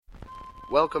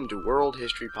Welcome to World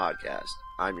History Podcast.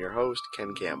 I'm your host,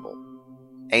 Ken Campbell.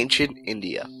 Ancient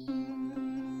India.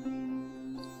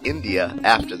 India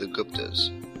after the Guptas.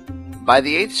 By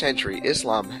the 8th century,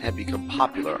 Islam had become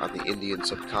popular on the Indian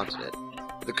subcontinent.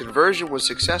 The conversion was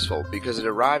successful because it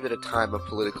arrived at a time of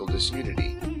political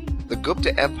disunity. The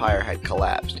Gupta Empire had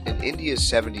collapsed, and India's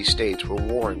 70 states were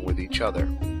warring with each other.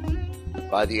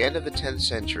 By the end of the 10th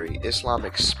century, Islam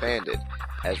expanded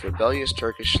as rebellious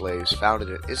Turkish slaves founded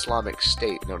an Islamic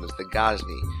state known as the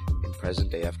Ghazni in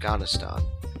present-day Afghanistan.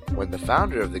 When the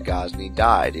founder of the Ghazni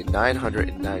died in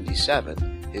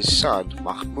 997, his son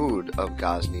Mahmud of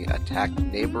Ghazni attacked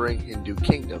neighboring Hindu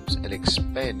kingdoms and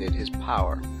expanded his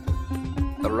power.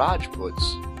 The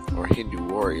Rajputs, or Hindu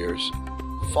warriors,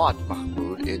 fought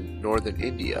Mahmud in northern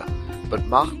India, but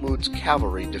Mahmud's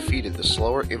cavalry defeated the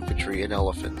slower infantry and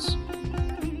elephants.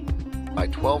 By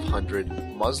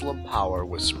 1200, Muslim power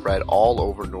was spread all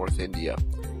over North India,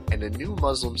 and a new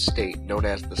Muslim state known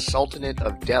as the Sultanate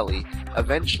of Delhi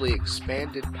eventually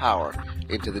expanded power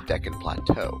into the Deccan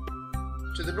Plateau.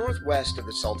 To the northwest of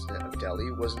the Sultanate of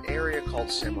Delhi was an area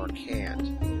called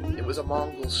Samarkand. It was a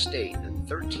Mongol state, and in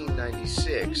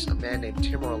 1396 a man named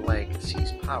Timur-Lenk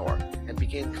seized power and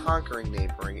began conquering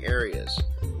neighboring areas.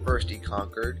 First he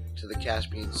conquered to the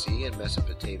Caspian Sea and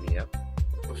Mesopotamia,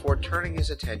 before turning his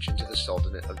attention to the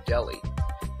Sultanate of Delhi.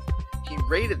 He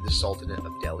raided the Sultanate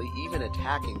of Delhi, even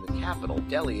attacking the capital,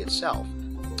 Delhi itself.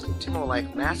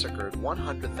 Timur-Lenk massacred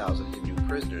 100,000 Hindu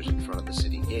prisoners in front of the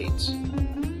city gates.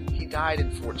 He died in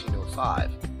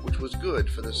 1405, which was good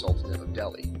for the Sultanate of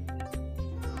Delhi.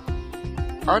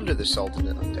 Under the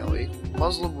Sultanate of Delhi,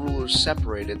 Muslim rulers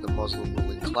separated the Muslim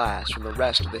ruling class from the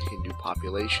rest of the Hindu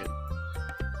population.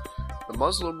 The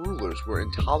Muslim rulers were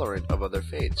intolerant of other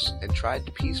faiths and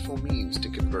tried peaceful means to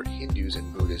convert Hindus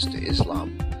and Buddhists to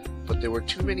Islam, but there were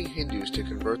too many Hindus to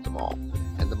convert them all,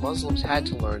 and the Muslims had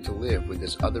to learn to live with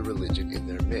this other religion in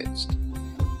their midst.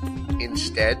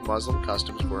 Instead, Muslim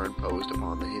customs were imposed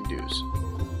upon the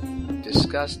Hindus.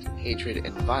 Disgust, hatred,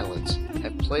 and violence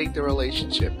have plagued the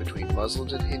relationship between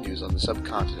Muslims and Hindus on the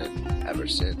subcontinent ever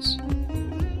since.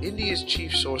 India's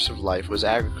chief source of life was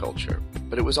agriculture,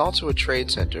 but it was also a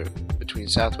trade center between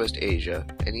Southwest Asia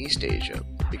and East Asia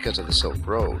because of the Silk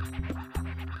Road.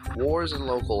 Wars and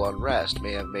local unrest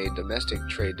may have made domestic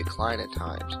trade decline at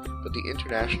times, but the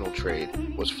international trade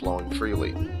was flowing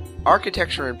freely.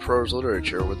 Architecture and prose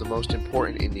literature were the most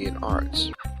important Indian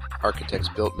arts. Architects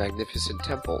built magnificent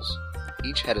temples.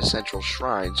 Each had a central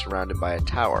shrine surrounded by a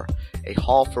tower, a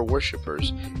hall for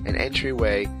worshippers, an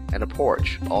entryway, and a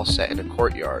porch, all set in a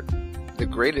courtyard. The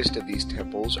greatest of these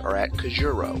temples are at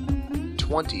Khajuraho.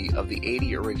 20 of the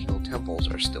 80 original temples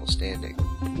are still standing.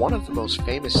 One of the most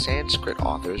famous Sanskrit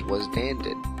authors was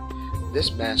Dandan.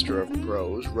 This master of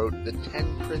prose wrote the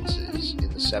 10 Princes in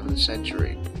the 7th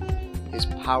century. His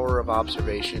power of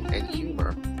observation and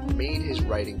humor made his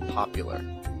writing popular.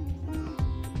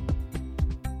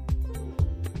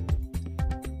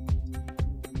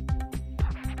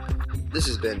 This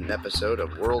has been an episode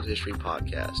of World History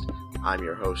Podcast. I'm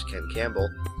your host, Ken Campbell.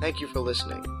 Thank you for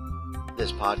listening.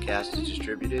 This podcast is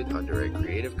distributed under a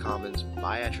Creative Commons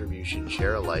by attribution,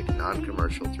 share-alike,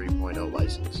 non-commercial 3.0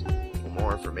 license. For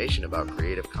more information about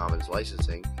Creative Commons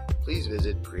licensing, please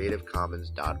visit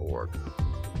creativecommons.org.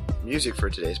 Music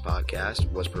for today's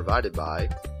podcast was provided by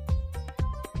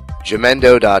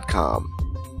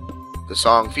Jamendo.com. The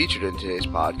song featured in today's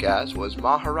podcast was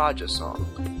Maharaja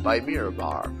Song by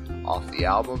Mirabar, off the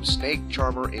album Snake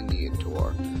Charmer Indian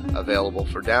Tour, available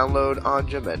for download on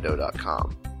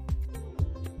Jamendo.com.